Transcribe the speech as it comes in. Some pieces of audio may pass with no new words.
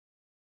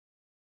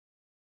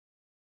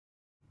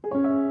Come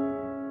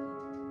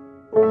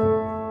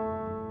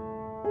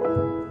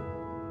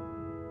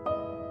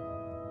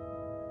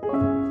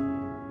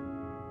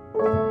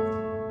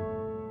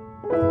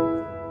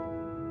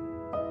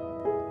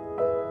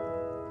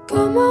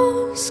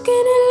on,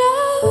 skinny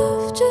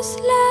love, just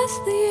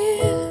last the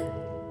year.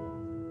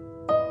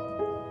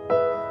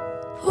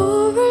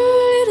 Poor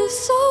little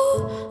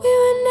soul, we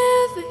were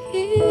never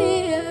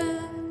here.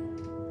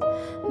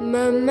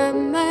 My, my,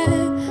 my,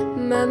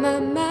 my, my, my,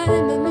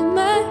 my,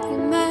 my,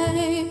 my.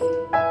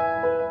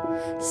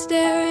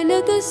 Staring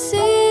at the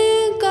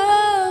sink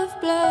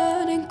of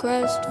blood and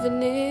crushed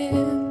veneer.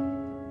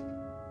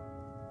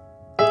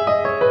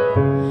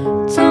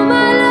 Told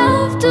my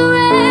love to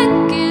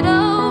wreck it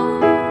all.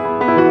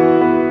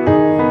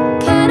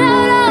 Cut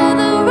out all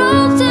the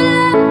ropes to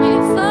let me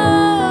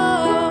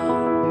fall.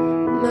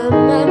 My,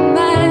 my,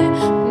 my,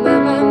 my,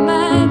 my, my,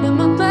 my,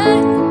 my,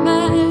 my,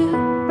 my.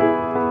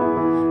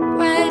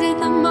 Right at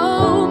the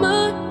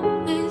moment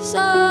his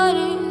heart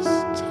is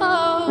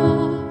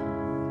told.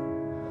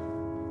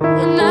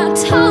 And I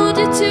told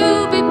you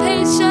to be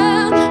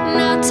patient,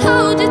 and I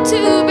told you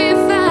to be